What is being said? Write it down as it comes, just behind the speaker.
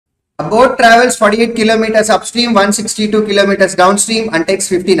A boat travels 48 kilometers upstream, 162 kilometers downstream and takes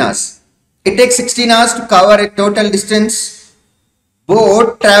 15 hours. It takes 16 hours to cover a total distance.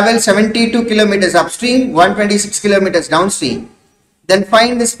 Boat travels 72 kilometers upstream, 126 kilometers downstream. Then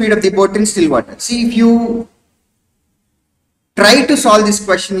find the speed of the boat in still water. See, if you try to solve this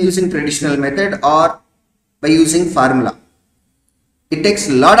question using traditional method or by using formula, it takes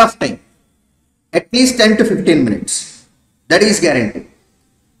a lot of time, at least 10 to 15 minutes. That is guaranteed.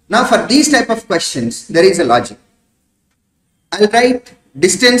 Now for these type of questions, there is a logic. I'll write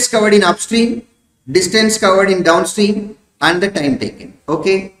distance covered in upstream, distance covered in downstream and the time taken.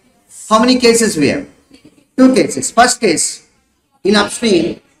 Okay. How many cases we have? 2 cases. First case, in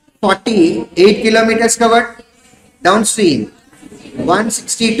upstream 48 kilometers covered, downstream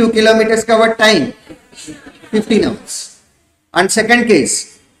 162 kilometers covered, time 15 hours. And second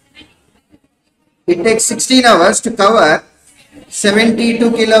case, it takes 16 hours to cover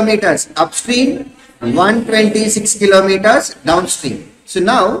 72 kilometers upstream, 126 kilometers downstream. So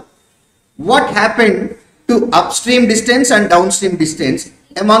now, what happened to upstream distance and downstream distance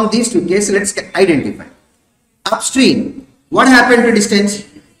among these 2 cases? Let's identify. Upstream, what happened to distance?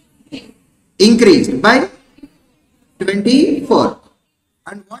 Increased by 24.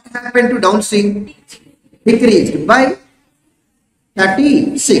 And what happened to downstream? Decreased by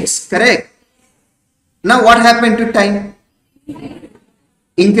 36. Correct. Now what happened to time?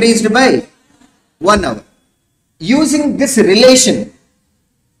 Increased by 1 hour. Using this relation,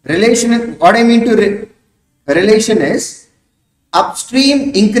 what I mean to relation is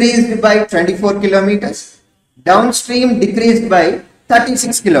upstream increased by 24 kilometers, downstream decreased by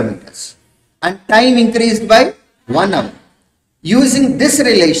 36 kilometers, and time increased by 1 hour. Using this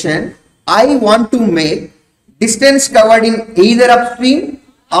relation, I want to make distance covered in either upstream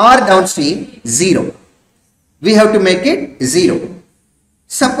or downstream 0. We have to make it 0.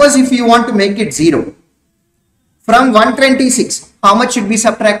 Suppose if you want to make it 0, from 126, how much should be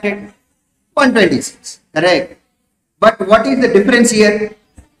subtracted? 126, correct. But what is the difference here?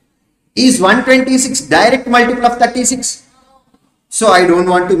 Is 126 direct multiple of 36? So I don't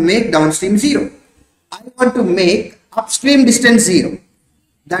want to make downstream 0. I want to make upstream distance 0.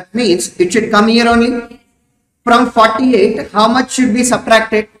 That means it should come here only. From 48, how much should be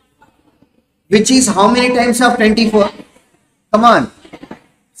subtracted? Which is how many times of 24? Come on.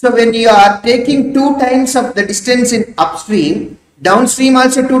 So when you are taking 2 times of the distance in upstream, downstream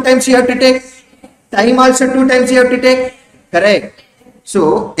also 2 times you have to take. Time also 2 times you have to take. Correct.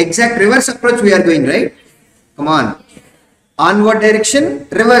 So exact reverse approach we are going, right? Come on. Onward direction,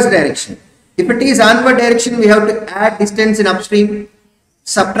 reverse direction. If it is onward direction, we have to add distance in upstream,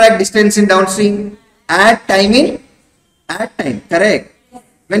 subtract distance in downstream, add time in, add time. Correct.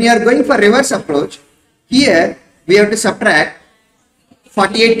 When you are going for reverse approach, here we have to subtract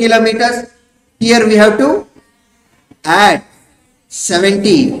 48 kilometers. Here we have to add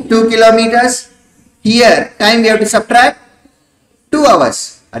 72 kilometers. Here time we have to subtract 2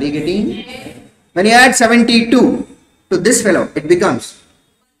 hours. Are you getting? When you add 72 to this fellow, it becomes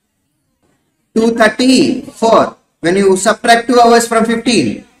 234. When you subtract 2 hours from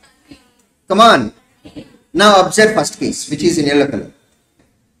 15, come on. Now observe first case, which is in yellow color.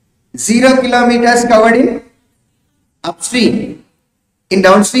 0 kilometers covered in upstream. In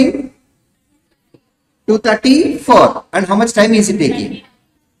downstream, 234. And how much time is it taking?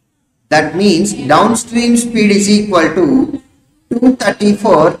 That means downstream speed is equal to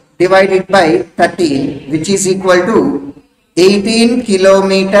 234 divided by 13, which is equal to 18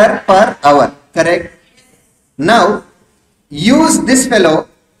 kilometer per hour. Correct. Now use this fellow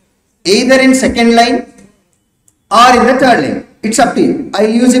either in second line or in the third line. It's up to you. I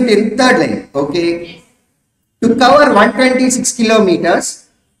use it in third line. Okay. To cover 126 kilometers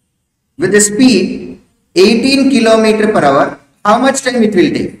with the speed 18 kilometer per hour, how much time it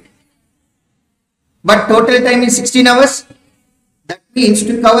will take? But total time is 16 hours. That means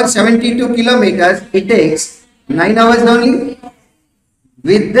to cover 72 kilometers, it takes 9 hours only.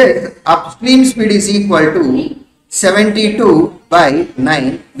 With this, upstream speed is equal to 72 by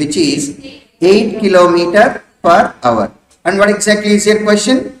 9, which is 8 kilometer per hour. And what exactly is your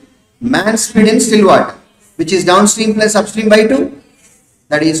question? Man's speed in still water, which is downstream plus upstream by 2.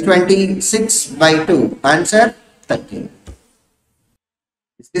 That is 26 by 2. Answer 13.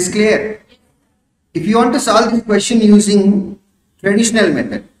 Is this clear? If you want to solve this question using traditional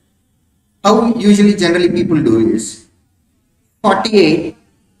method, how usually generally people do is 48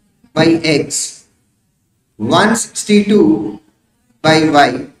 by x, 162 by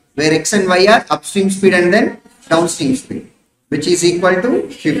y, where x and y are upstream speed and then downstream speed, which is equal to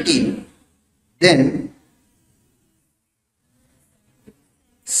 15. Then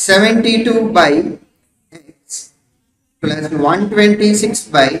 72 by x plus 126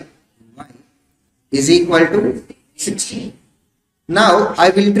 by y is equal to 16. Now I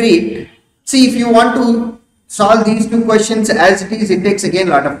will treat, see, if you want to solve these two questions as it is, it takes again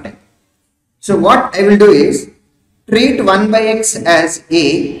a lot of time. So what I will do is treat 1 by x as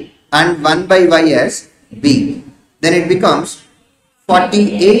a and 1 by y as b. Then it becomes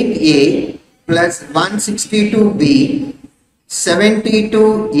 48a plus 162b,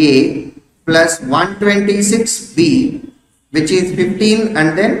 72a plus 126b, which is 15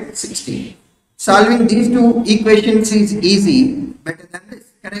 and then 16. Solving these two equations is easy, better than this,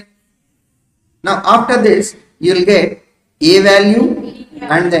 correct? Now after this, you will get a value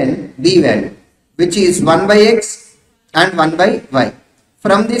and then b value, which is 1 by x and 1 by y.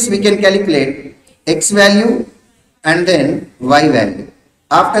 From this we can calculate x value and then y value.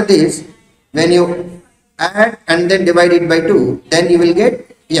 After this, when you add and then divide it by 2, then you will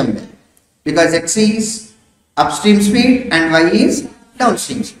get m value, because x is upstream speed and y is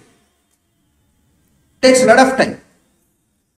downstream speed. Takes a lot of time.